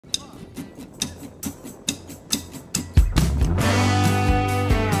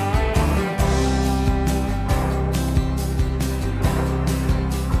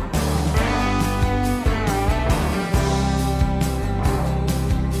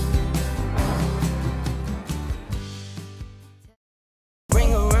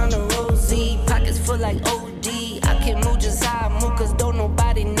like OD. I can move just how I move, cause don't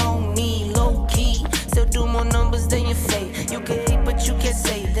nobody know me. Low key, still do more numbers than your fate. You can hate, but you can't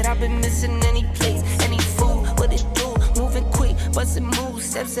say that I've been missing any place. Any fool, what it do? Moving quick, bustin' moves,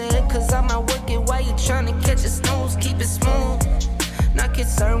 steps ahead, cause I'm out working while you tryna catch a snooze. Keep it smooth, not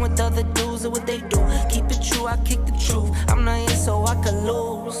concerned with other dudes or what they do. Keep it true, I kick the truth. I'm not in so I could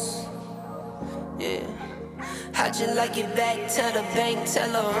lose. Yeah. How'd you like it back to the bank? Tell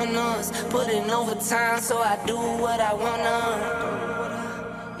her on us. Put in overtime so I do what I wanna.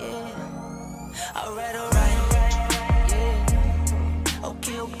 Yeah. Alright, alright. Yeah.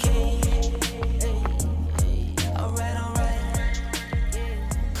 Okay, okay. Alright, alright. Yeah.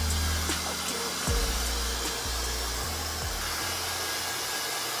 Okay, okay.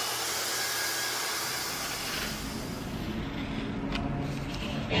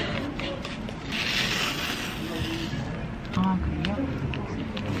 아 그래요?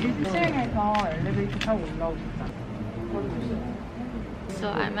 1층에서 엘리베이터 타고 올라오셨다. So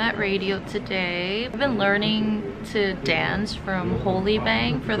I'm at radio today. I've been learning to dance from Holy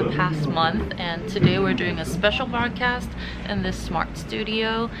Bang for the past month, and today we're doing a special broadcast in this smart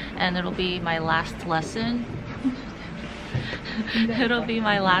studio, and it'll be my last lesson. It'll be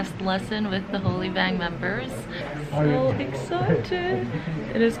my last lesson with the Holy Bang members. So excited!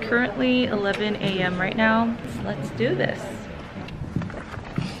 It is currently 11 a.m. right now, so let's do this.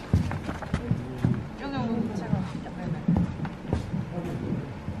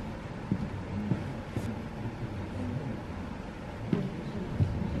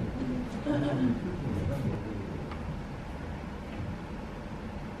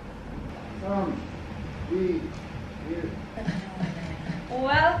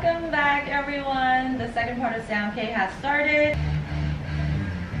 Welcome back, everyone. The second part of Sound K has started.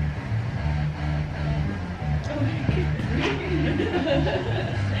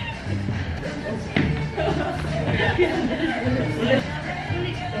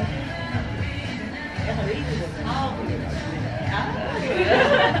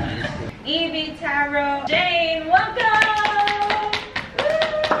 Evie, Taro, Jane, welcome!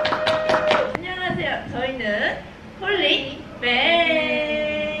 안녕하세요. 저희는 홀리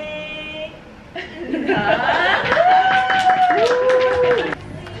뱅입니다.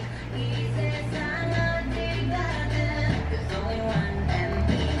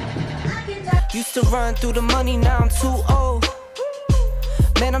 Used to run through the money, now I'm too old.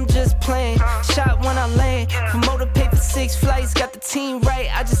 Man, I'm just playing. Shot when I land. Promoter paid for 6 flights. Got the team right.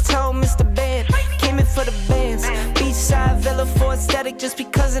 I just told Mr. Band. Came in for the bands. Beachside Villa for aesthetic. Just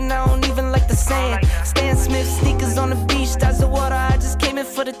because and I don't even like the sand. Stan Smith sneakers on the beach. That's the water. I just came in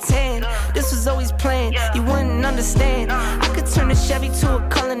for the tan. This was always planned. You wouldn't understand. I could turn a Chevy to a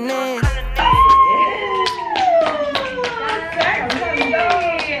Cullinan.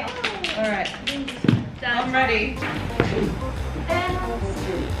 Alright, I'm ready.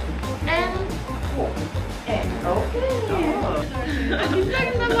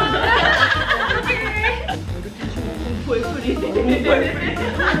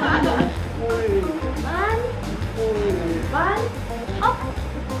 업!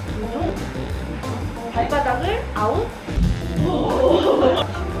 발바닥을 아웃!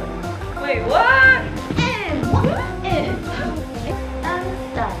 Wait, what?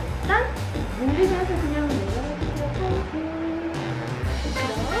 딴 무리해서 그냥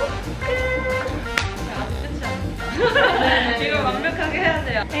이거 완벽하게 해야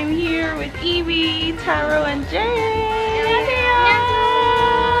돼요. I'm here with Evie, Taro, and Jane. 안녕하세요.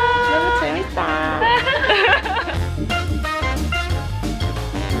 너무 재밌다.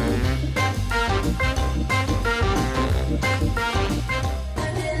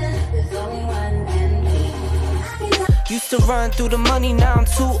 Used to run through the money, now I'm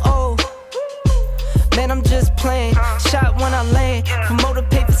too old. Man, I'm just playing. Shot when I land. Promoter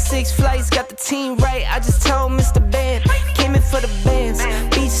paid for 6 flights. Got the team right. I just told Mr. Band. Came in for the bands.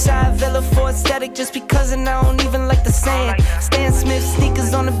 Beachside Villa for aesthetic. Just because and I don't even like the sand. Stan Smith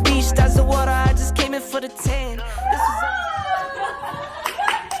sneakers on the beach. That's the water. I just came in for the tan. This was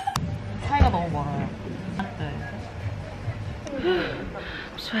차이가 너무 많아요.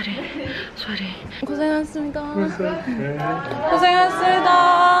 Sweaty. 고생하셨습니다.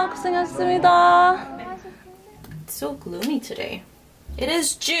 고생하셨습니다. It's so gloomy today. It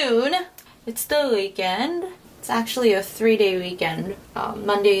is June. It's the weekend. It's actually a 3-day weekend.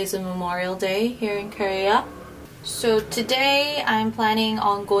 Monday is a Memorial Day here in Korea. So today I'm planning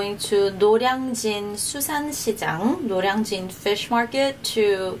on going to 노량진 수산시장, 노량진 fish market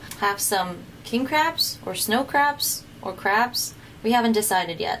to have some king crabs or snow crabs or crabs. We haven't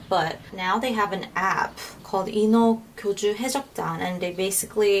decided yet, but now they have an app called 인어 교주 해적단, and they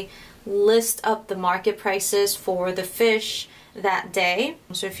basically list up the market prices for the fish that day.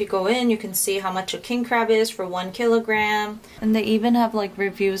 So if you go in, you can see how much a king crab is for 1 kilogram. And they even have like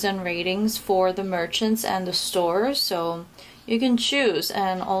reviews and ratings for the merchants and the stores, so you can choose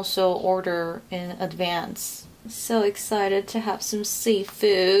and also order in advance. So excited to have some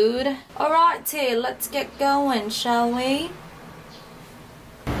seafood. Alrighty, let's get going, shall we?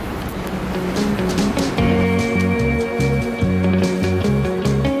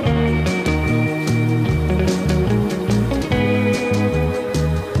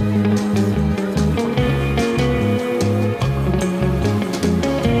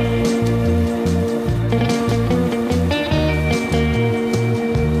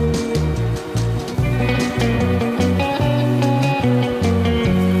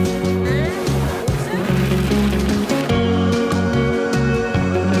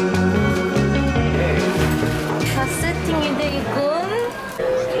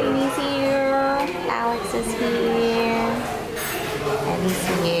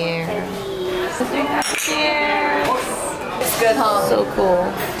 Good, huh? So cool.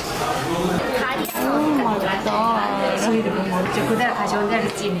 Oh my god. 저희도 뭐 이제 그대로 가져온 대로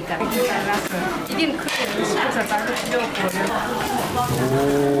찌니까 이렇게 잘라서 이긴 크게 씹어서 잘라 주려고.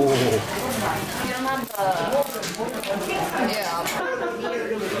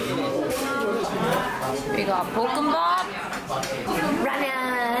 We got 볶음밥, 라면.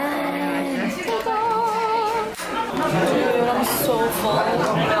 Dude, I'm so full.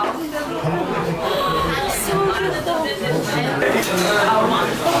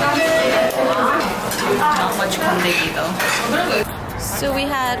 Not much 건더기 though. So we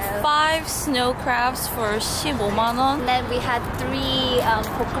had 5 snow crabs for 15만 원. Then we had 3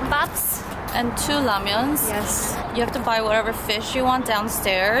 볶음밥s. And 2 ramyuns. Yes. You have to buy whatever fish you want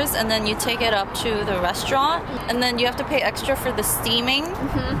downstairs, and then you take it up to the restaurant, and then you have to pay extra for the steaming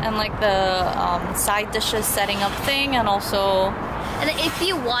and like the side dishes setting up thing, and also. And then if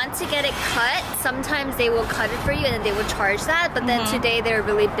you want to get it cut, sometimes they will cut it for you and then they will charge that. But then today they're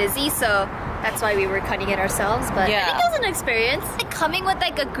really busy, so that's why we were cutting it ourselves. But I think it was an experience. Like, coming with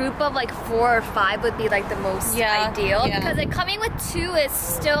like a group of like 4 or 5 would be like the most ideal. Yeah. Because like coming with 2 is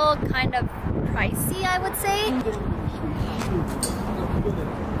still kind of pricey, I would say.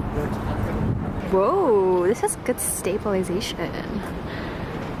 Whoa, this has good stabilization.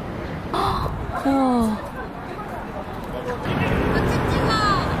 Oh.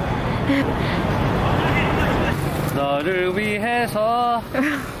 너를 위해서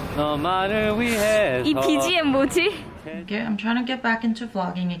너만을 위해서 이 BGM 뭐지? I'm trying to get back into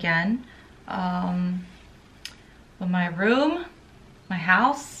vlogging again. But my room, my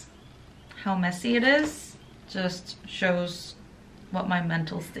house, how messy it is, just shows what my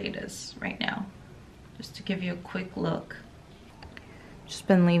mental state is right now. Just to give you a quick look. Just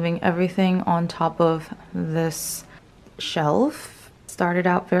been leaving everything on top of this shelf. Started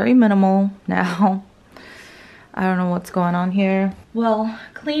out very minimal. Now I don't know what's going on here. Well,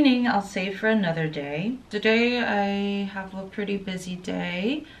 cleaning I'll save for another day. Today I have a pretty busy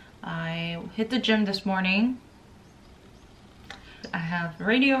day. I hit the gym this morning. I have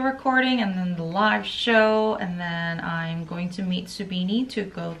radio recording and then the live show, and then I'm going to meet Subini to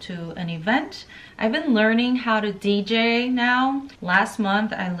go to an event. I've been learning how to DJ now. Last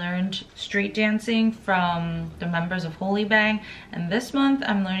month I learned street dancing from the members of Holy Bang, and this month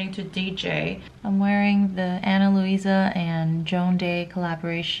I'm learning to DJ. I'm wearing the Luisa and Joan Day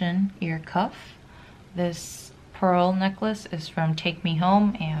collaboration ear cuff. This pearl necklace is from Take Me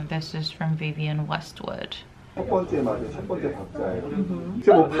Home, and this is from Vivienne Westwood. 첫 번째 말이 첫 번째 박자예요.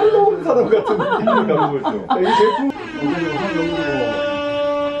 진짜 뭐 팔로 온 사람 같은 느낌을 가지고 있어요. 이 제품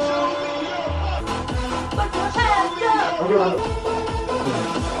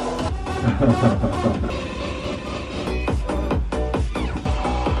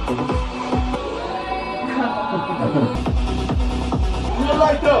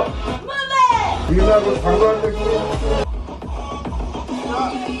Moonlighter! Move it! 이거하고 광고할 때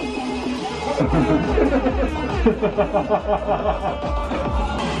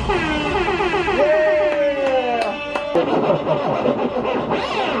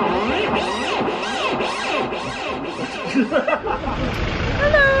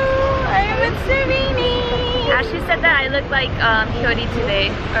Hello, I'm with Subini. Ashley said that I look like Hyori today,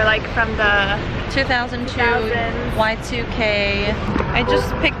 or like from the 2002 Y2K. I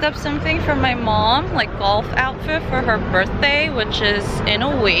just picked up something for my mom, like golf outfit for her birthday, which is in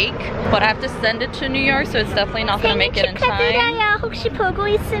a week. But I have to send it to New York, so it's definitely not gonna make it in time. 혹시 보고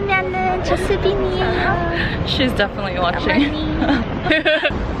있으면은 저 수빈이에요. She's definitely watching.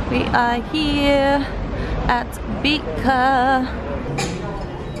 We are here at Bika.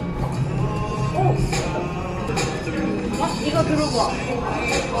 이거 들어봐.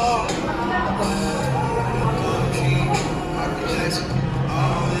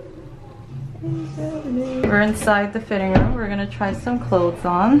 We're inside the fitting room. We're gonna try some clothes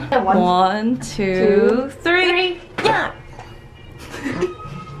on. 1, 2, 3. Yeah!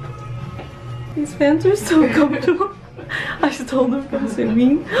 These pants are so comfortable. I just told them I'm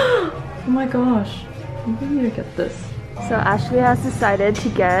swimming. Oh my gosh. I need to get this. So Ashley has decided to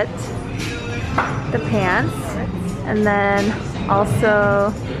get the pants and then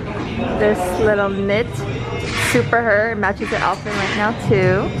also this little knit suit for her. It matches her outfit right now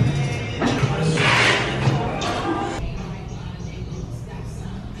too.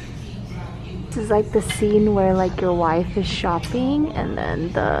 This is like the scene where like your wife is shopping and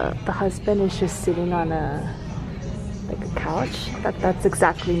then the husband is just sitting on a couch. That's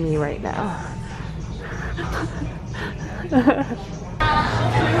exactly me right now.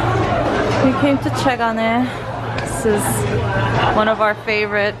 We came to check on it. This is one of our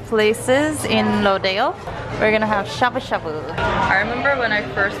favorite places in Rodeo. We're gonna have shabu shabu. I remember when I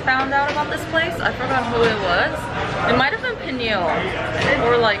first found out about this place, I forgot who it was. It might have been Peniel.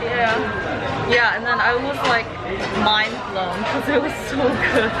 Or like, yeah, and then I was like mind blown because it was so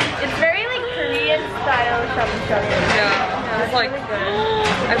good. It's very like Korean style shabu shabu. Yeah, it's like,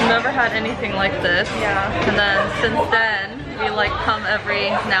 I've never had anything like this. Yeah. And then since then, we like come every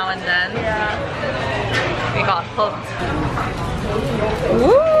now and then. Yeah. We got hooked.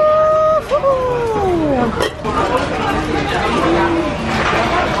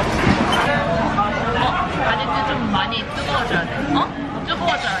 바지도 좀 많이 뜨거워져야 돼. 어?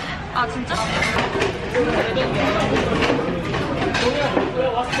 뜨거워져야 돼. 아 진짜?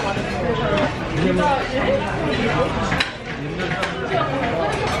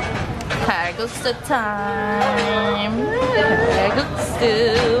 칼국수 time. 칼국수.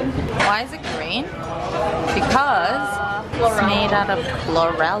 Why is it green? Because it's made out of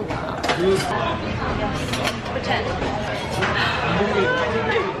chlorella. Pretend.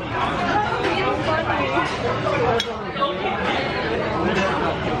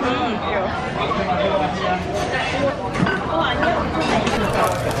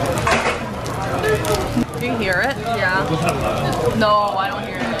 Do you hear it? Yeah. No, I don't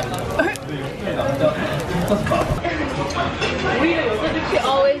hear it. She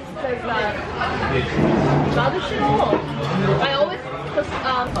always says that. I always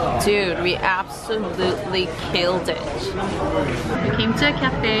Dude, we absolutely killed it. We came to a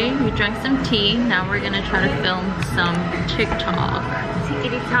cafe, we drank some tea, now we're gonna try to film some TikTok.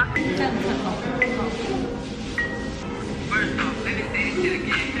 TikTok.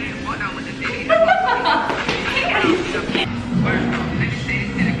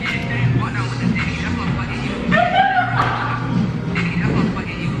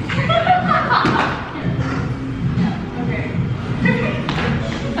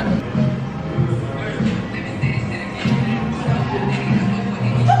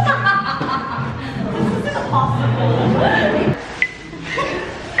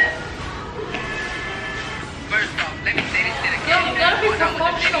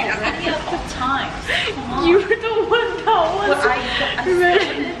 You were the one that was ready.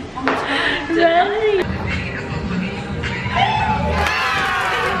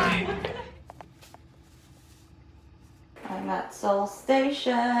 I'm at Seoul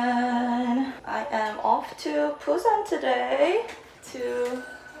Station. I am off to Busan today to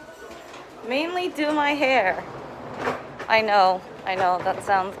mainly do my hair. I know that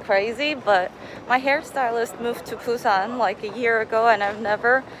sounds crazy, but my hairstylist moved to Busan like a year ago and I've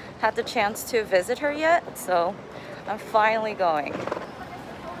never had the chance to visit her yet, so I'm finally going.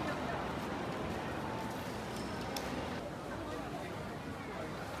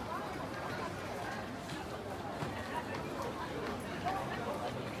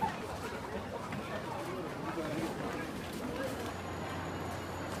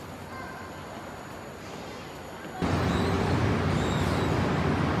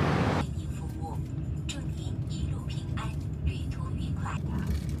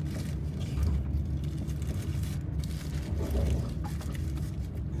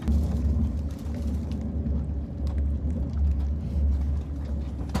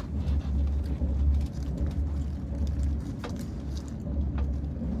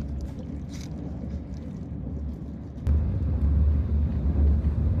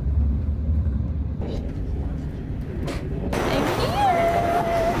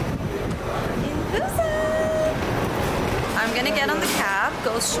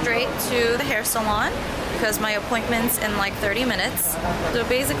 Go straight to the hair salon because my appointment's in like 30 minutes. So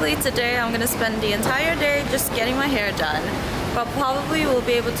basically today I'm gonna spend the entire day just getting my hair done, but probably we'll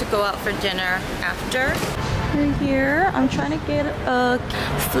be able to go out for dinner after. We're here. I'm trying to get a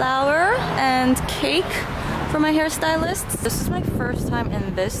flower and cake for my hairstylist. This is my first time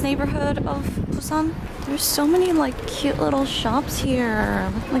in this neighborhood of Busan. There's so many like cute little shops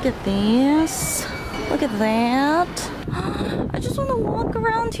here. Look at this. Look at that. I just want to walk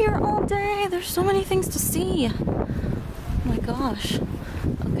around here all day. There's so many things to see. Oh my gosh.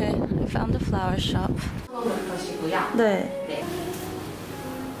 Okay, I found a flower shop. 네.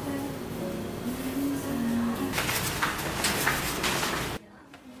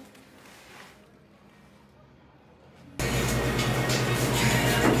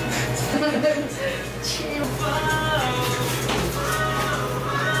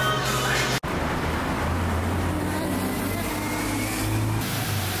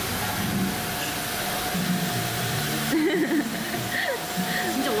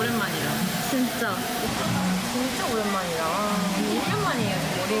 진짜 오랜만이다. 진짜 오랜만이다. 1년 만이에요.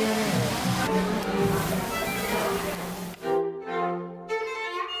 머리 하는 거.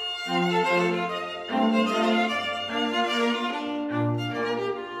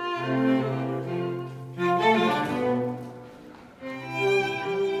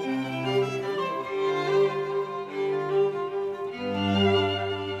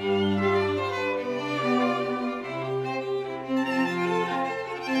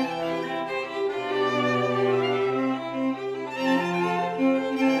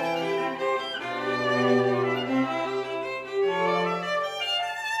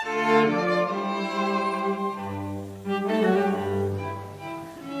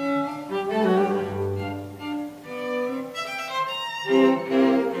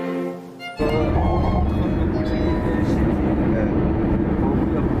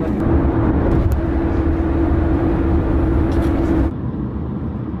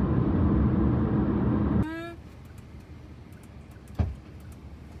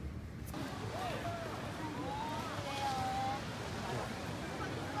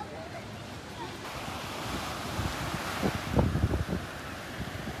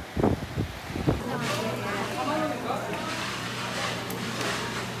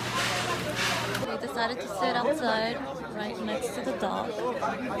 Decided to sit outside right next to the dog.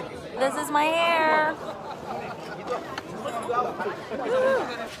 This is my hair.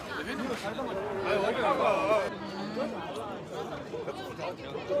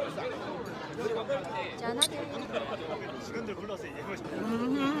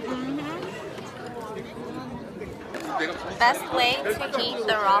 Best way to eat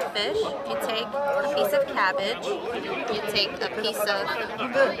the raw fish, you take a piece of cabbage, you take a piece of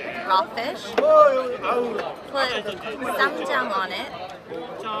raw fish, put 쌈장 on it,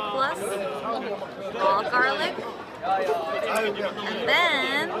 plus raw garlic, and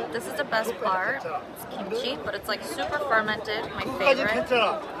then, this is the best part, it's kimchi, but it's like super fermented, my favorite.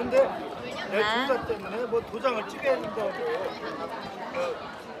 And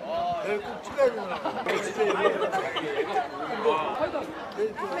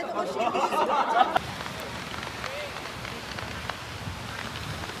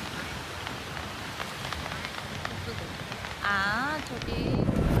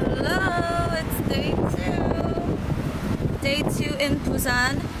hello, it's day 2. Day 2 in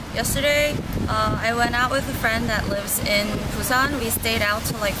Busan. Yesterday, I went out with a friend that lives in Busan. We stayed out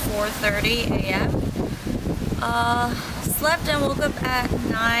till like 4:30 a.m. Slept and woke up at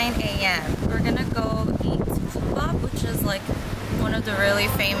 9 a.m. We're gonna go eat bap, which is like one of the really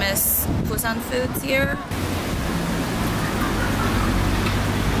famous Busan foods here.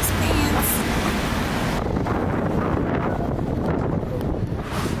 These pants.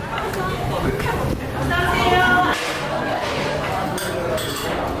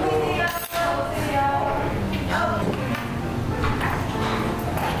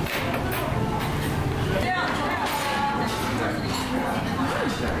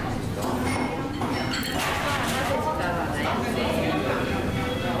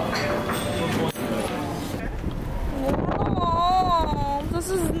 Wow, this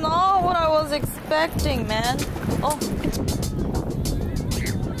is not what I was expecting, man. Oh.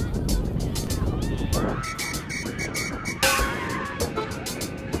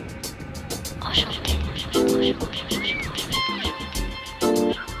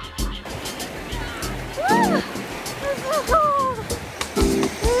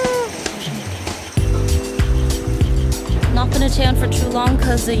 Not gonna tan for too long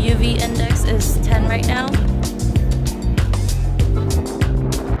because the UV index is 10 right now.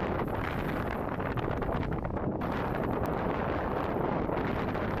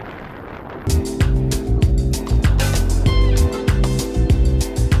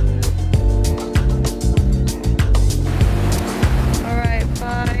 Alright,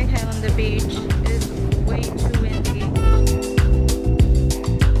 bye. Head on the beach. It's way too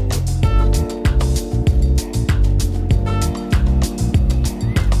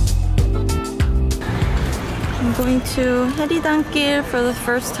I'm going to 해리단길 for the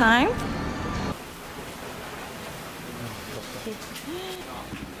first time.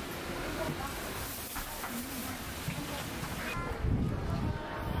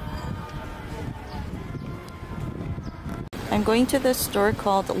 I'm going to this store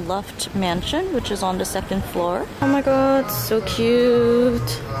called Luft Mansion, which is on the 2nd floor. Oh my god, so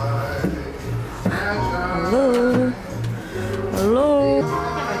cute. Hello. Hello.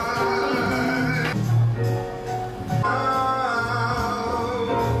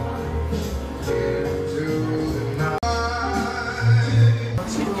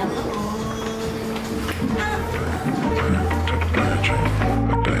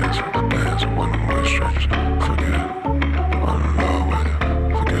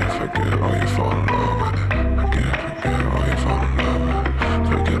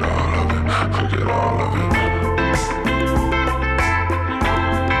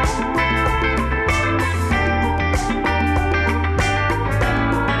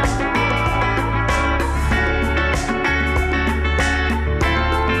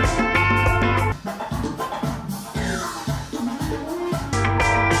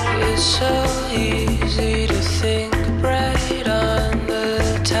 It's so easy to think bright on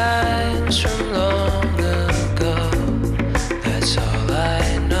the times from long ago. That's all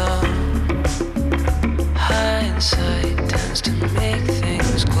I know. Hindsight tends to make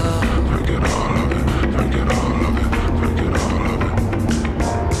things glow. Forget all of it, forget all of it, forget all of it.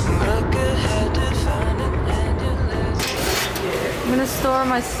 Look ahead to find it and you let it. I'm gonna store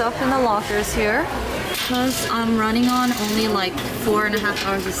my stuff in the lockers here. Because I'm running on only like 4.5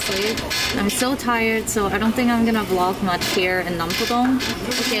 hours of sleep. I'm so tired, so I don't think I'm gonna vlog much here in Nampo-dong.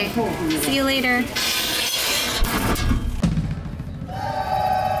 Okay, see you later.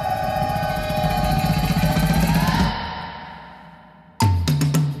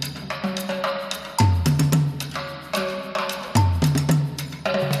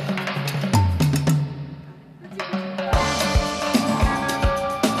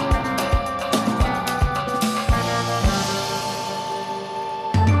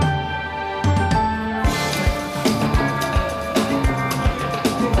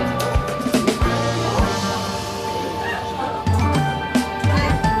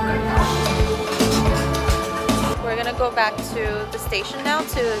 Go back to the station now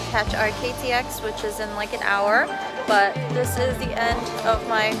to catch our KTX, which is in like an hour. But this is the end of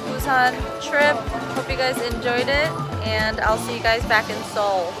my Busan trip. Hope you guys enjoyed it, and I'll see you guys back in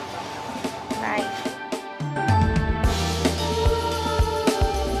Seoul. Bye.